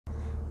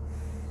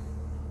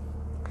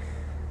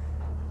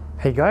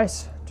Hey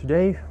guys,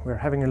 today we're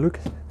having a look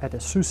at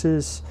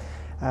ASUS's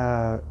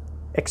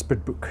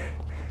ExpertBook.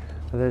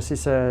 This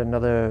is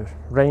another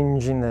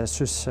range in the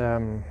ASUS,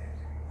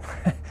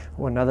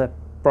 or another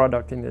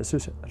product in the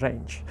ASUS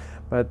range.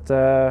 But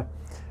the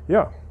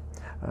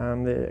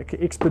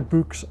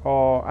ExpertBooks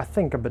are, I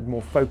think, a bit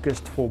more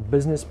focused for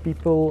business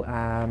people,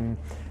 in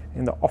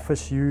the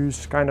office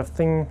use kind of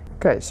thing.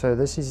 Okay, so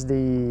this is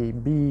the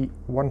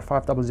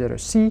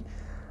B1500C.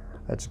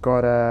 It's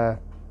got a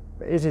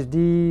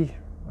SSD.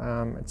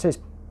 It says,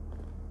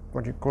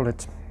 what do you call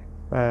it,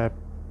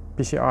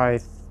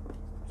 PCI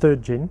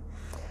 3rd gen.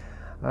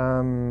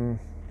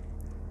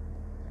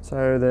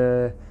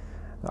 So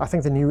I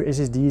think the new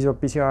SSDs are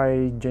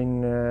PCI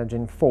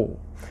Gen 4.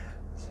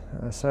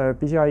 So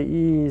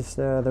PCIe is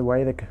the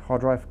way the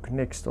hard drive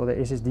connects, or the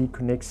SSD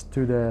connects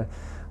to the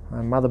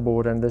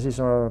motherboard, and this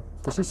is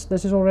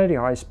already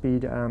high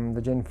speed.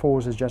 The Gen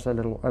 4s is just a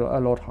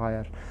lot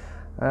higher.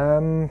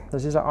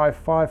 This is an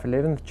i5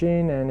 11th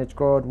gen, and it's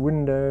got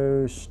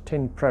Windows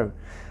 10 Pro.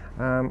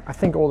 I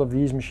think all of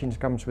these machines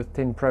comes with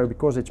 10 Pro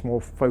because it's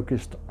more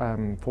focused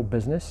for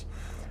business.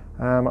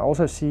 I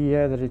also see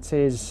here that it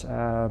says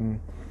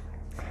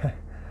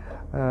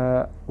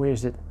where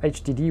is it,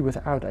 HDD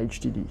without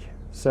HDD.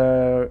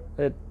 So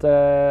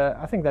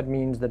I think that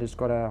means that it's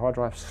got a hard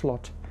drive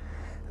slot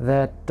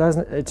that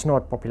it's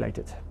not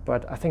populated.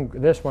 But I think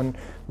this one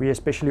we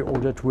especially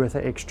ordered with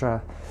an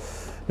extra,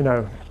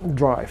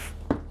 drive.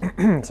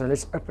 So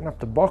let's open up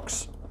the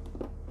box.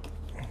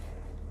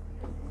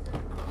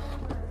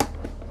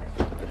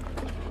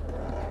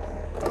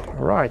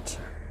 All right.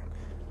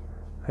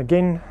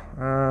 Again,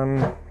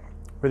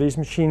 with these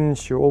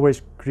machines, you're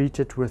always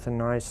greeted with a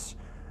nice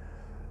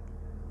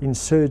 "In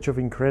search of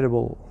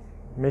incredible"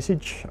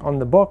 message on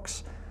the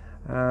box.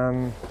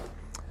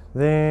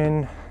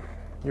 Then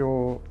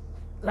your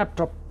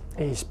laptop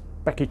is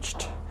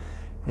packaged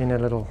in a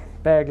little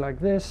bag like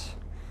this.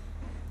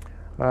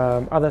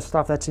 Other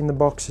stuff that's in the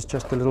box is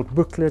just the little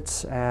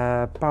booklets,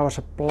 power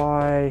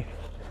supply.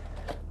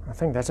 I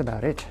think that's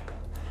about it.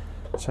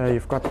 So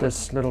you've got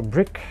this little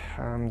brick.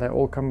 They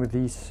all come with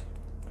these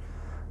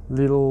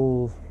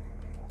little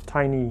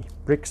tiny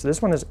bricks.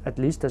 This one at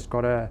least has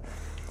got an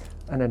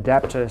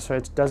adapter, so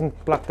it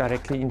doesn't plug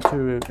directly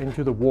into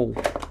the wall.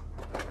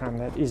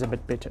 That is a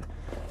bit better.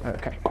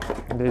 Okay,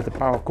 and there's the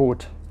power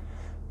cord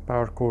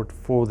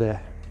for the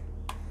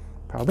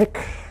power brick.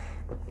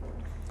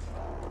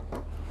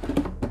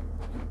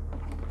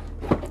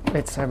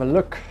 Let's have a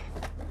look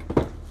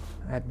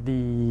at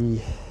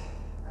the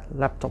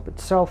laptop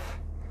itself.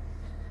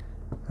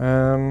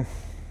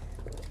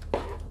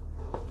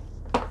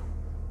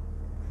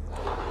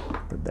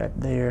 Put that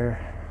there.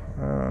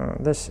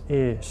 This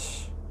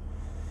is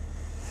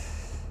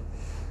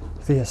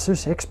the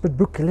ASUS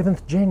ExpertBook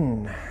 11th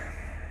gen.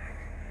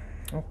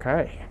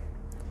 Okay,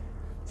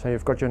 so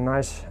you've got your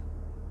nice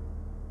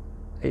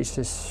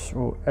ASUS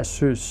or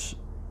ASUS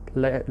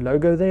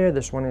logo there.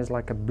 This one is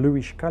like a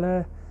bluish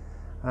color.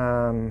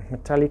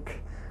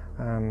 Metallic.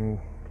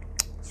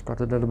 It's got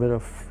a little bit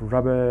of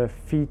rubber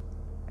feet.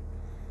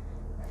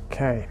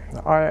 Okay, the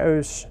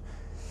IOs,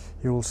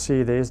 you'll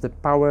see there's the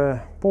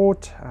power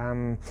port.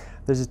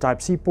 This is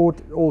Type-C port.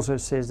 It also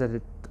says that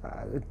it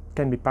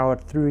can be powered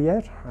through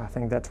here. I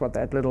think that's what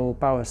that little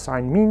power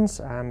sign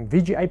means.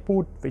 VGA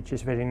port, which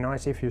is very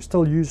nice if you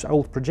still use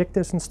old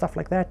projectors and stuff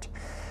like that.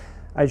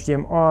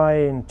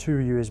 HDMI and 2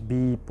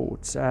 USB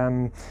ports.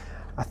 I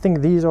think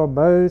these are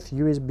both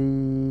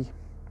USB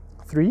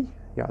 3.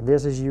 Yeah,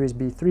 this is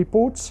USB 3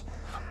 ports.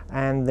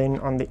 And then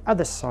on the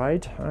other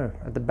side,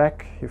 at the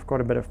back, you've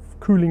got a bit of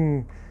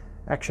cooling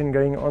action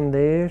going on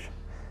there.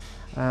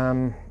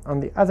 On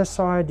the other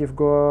side, you've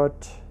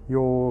got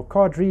your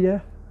card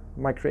reader,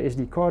 micro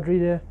SD card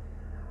reader,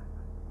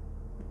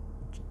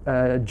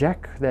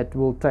 jack that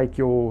will take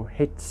your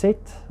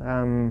headset,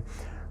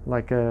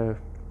 like the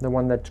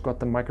one that's got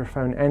the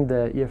microphone and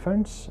the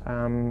earphones.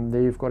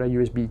 There you've got a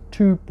USB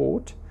 2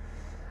 port,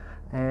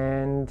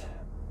 and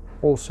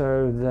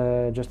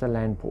also just a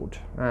LAN port,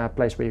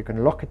 place where you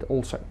can lock it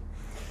also.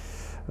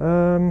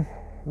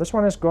 This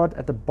one has got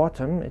at the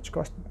bottom, it's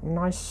got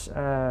nice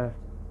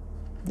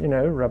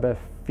rubber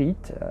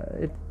feet.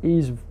 It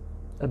is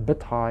a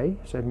bit high,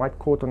 so it might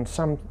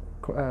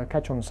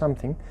catch on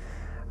something.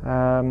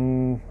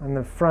 On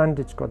the front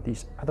it's got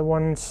these other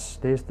ones.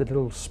 There's the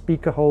little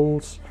speaker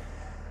holes.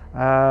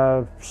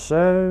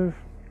 So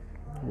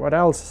what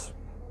else?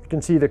 You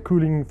can see the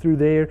cooling through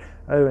there.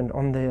 Oh, and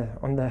on the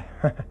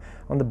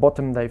on the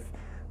bottom they've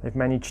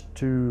managed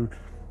to,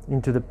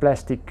 into the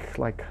plastic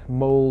like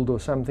mold or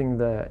something,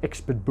 the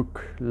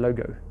ExpertBook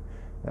logo.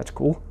 That's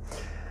cool.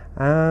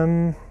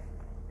 Yeah,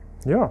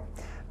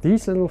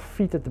 these little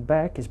feet at the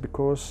back is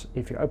because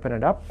if you open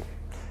it up,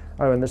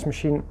 and this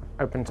machine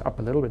opens up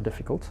a little bit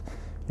difficult.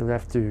 You'll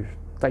have to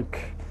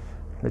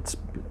let's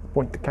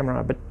point the camera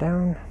a bit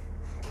down.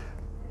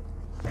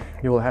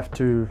 You'll have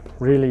to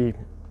really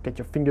get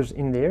your fingers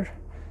in there,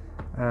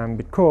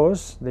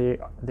 because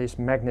there's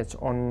magnets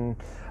on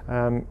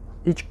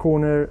each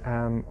corner,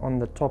 on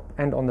the top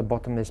and on the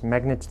bottom. There's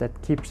magnets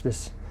that keeps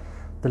this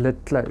the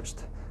lid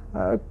closed.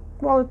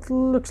 Well, it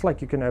looks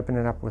like you can open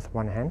it up with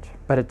one hand,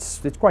 but it's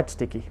quite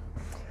sticky.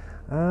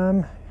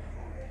 Yeah,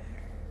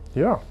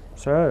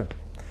 so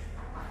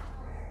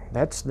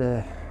that's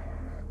the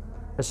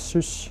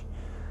ASUS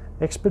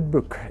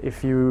ExpertBook.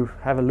 If you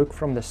have a look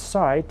from the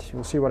side,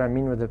 you'll see what I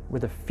mean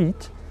with the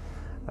feet.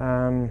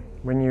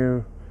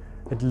 When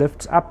it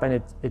lifts up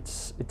and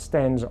it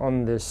stands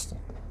on this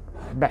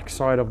back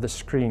side of the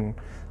screen.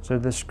 So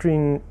the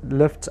screen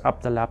lifts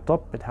up the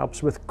laptop. It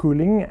helps with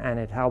cooling, and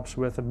it helps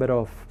with a bit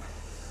of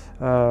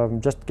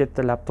just get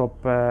the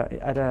laptop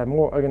at a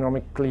more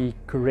ergonomically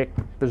correct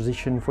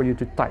position for you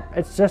to type.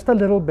 It's just a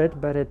little bit,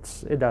 but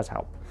it does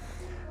help.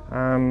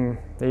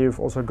 There you've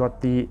also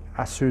got the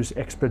ASUS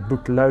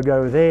ExpertBook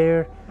logo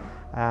there.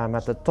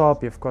 At the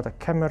top you've got a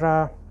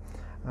camera.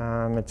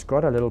 It's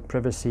got a little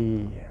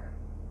privacy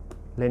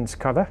lens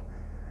cover,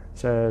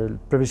 so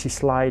privacy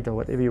slide or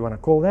whatever you want to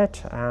call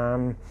that.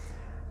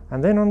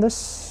 And then on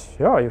this,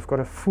 yeah, you've got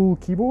a full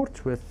keyboard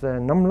with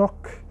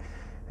numlock,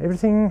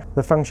 everything.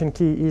 The function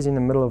key is in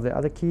the middle of the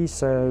other keys,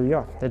 so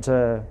yeah, that's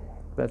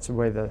the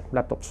way the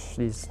laptops,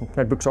 these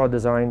notebooks are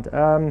designed.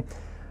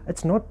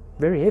 It's not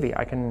very heavy.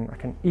 I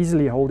can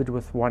easily hold it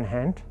with one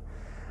hand.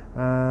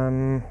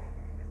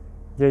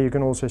 Yeah, you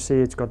can also see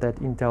it's got that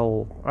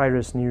Intel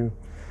Iris new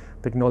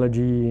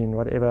technology and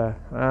whatever.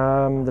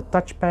 The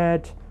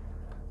touchpad,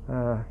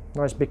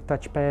 nice big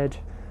touchpad.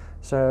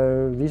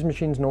 So these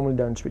machines normally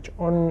don't switch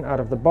on out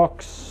of the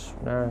box.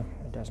 No,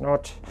 it does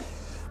not.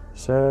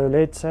 So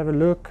let's have a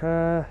look.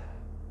 Oh,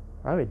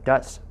 it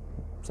does.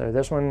 So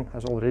this one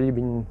has already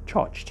been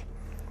charged.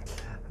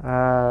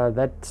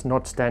 That's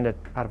not standard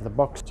out of the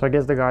box. So I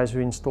guess the guys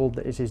who installed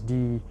the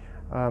SSD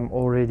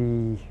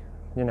already,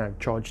 you know,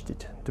 charged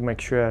it to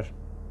make sure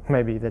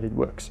maybe that it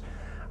works.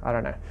 I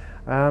don't know.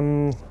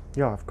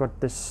 Yeah, I've got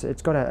this.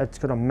 It's got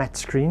a matte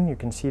screen. You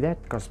can see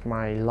that because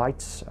my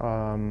lights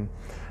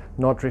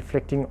not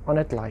reflecting on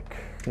it, like,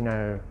 you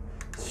know,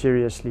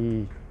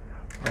 seriously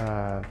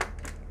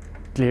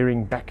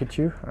glaring back at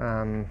you.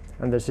 And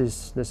this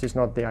is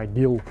not the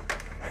ideal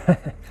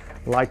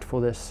light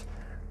for this,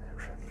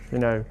 you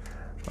know,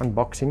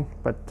 unboxing,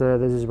 but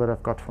this is what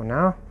I've got for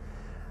now.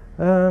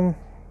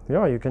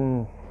 Yeah, you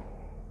can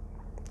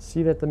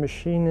see that the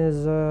machine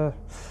is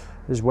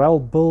well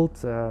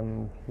built,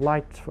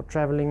 light for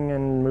traveling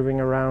and moving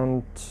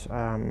around.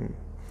 I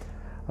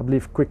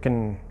believe quick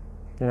and,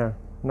 you know,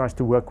 nice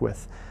to work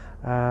with.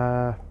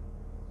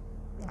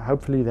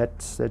 Hopefully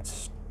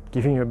that's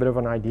giving you a bit of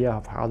an idea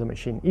of how the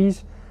machine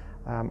is.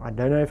 I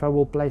don't know if I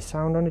will play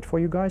sound on it for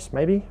you guys.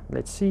 Maybe.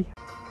 Let's see.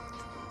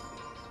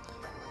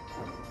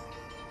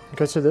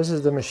 Okay, so this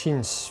is the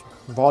machine's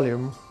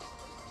volume,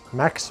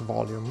 max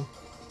volume.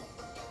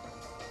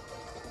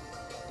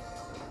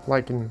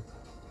 Like I'm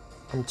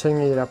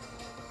turning it up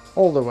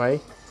all the way.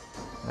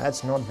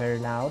 That's not very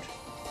loud,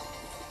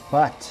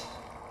 but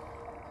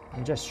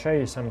I'll just show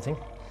you something.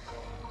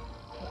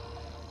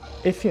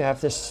 If you have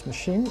this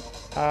machine,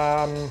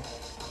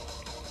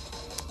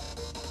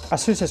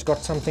 ASUS has got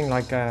something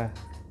like a,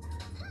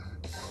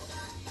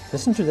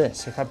 listen to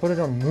this. If I put it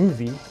on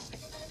movie,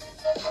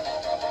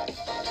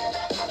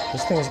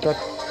 this thing's got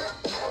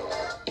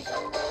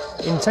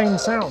insane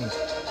sound.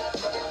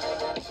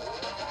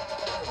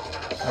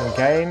 On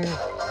game,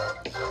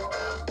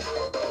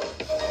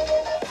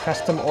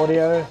 custom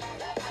audio.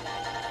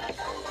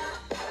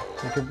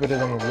 You could put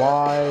it on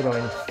wide or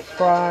in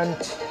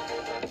front.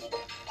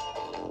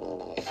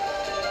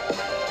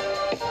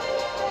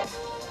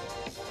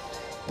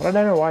 But I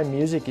don't know why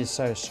music is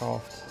so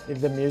soft.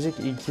 If the music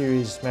EQ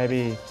is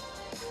maybe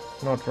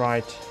not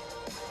right.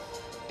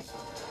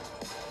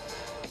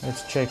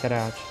 Let's check it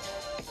out.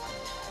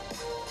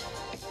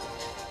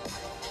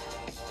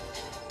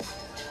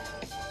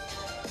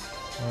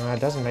 It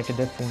doesn't make a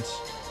difference.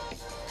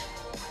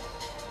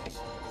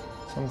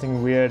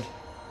 Something weird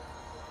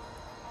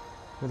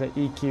with the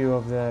EQ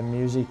of the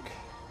music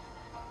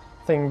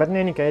thing. But in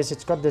any case,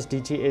 it's got this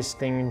DTS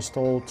thing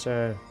installed,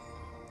 so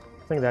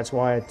I think that's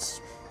why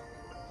it's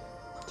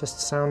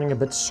just sounding a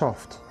bit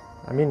soft.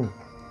 I mean,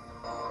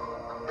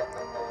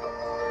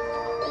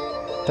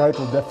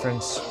 total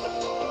difference.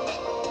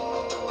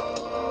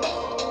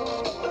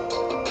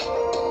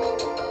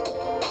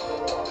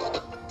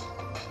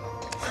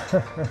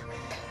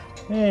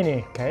 In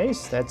any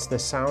case, that's the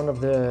sound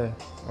of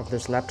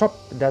this laptop.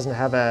 It doesn't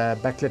have a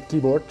backlit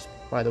keyboard,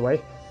 by the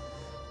way.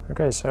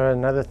 Okay, so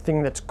another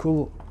thing that's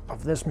cool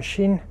of this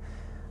machine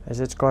is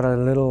it's got a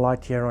little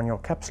light here on your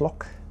caps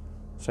lock,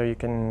 so you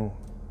can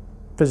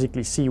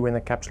physically see when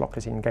the caps lock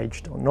is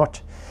engaged or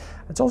not.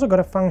 It's also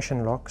got a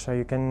function lock, so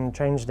you can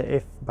change the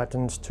F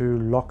buttons to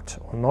locked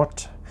or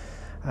not.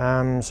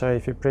 So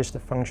if you press the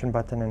function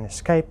button and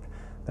escape,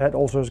 that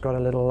also has got a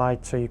little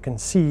light, so you can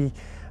see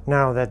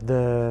now that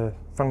the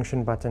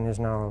function button is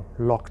now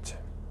locked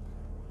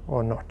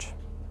or not.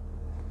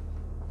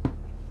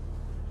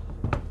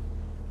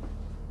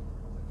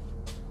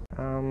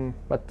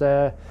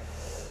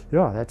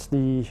 Yeah, that's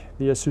the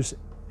ASUS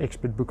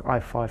ExpertBook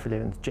i5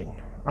 11th Gen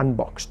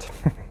unboxed.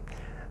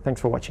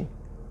 Thanks for watching.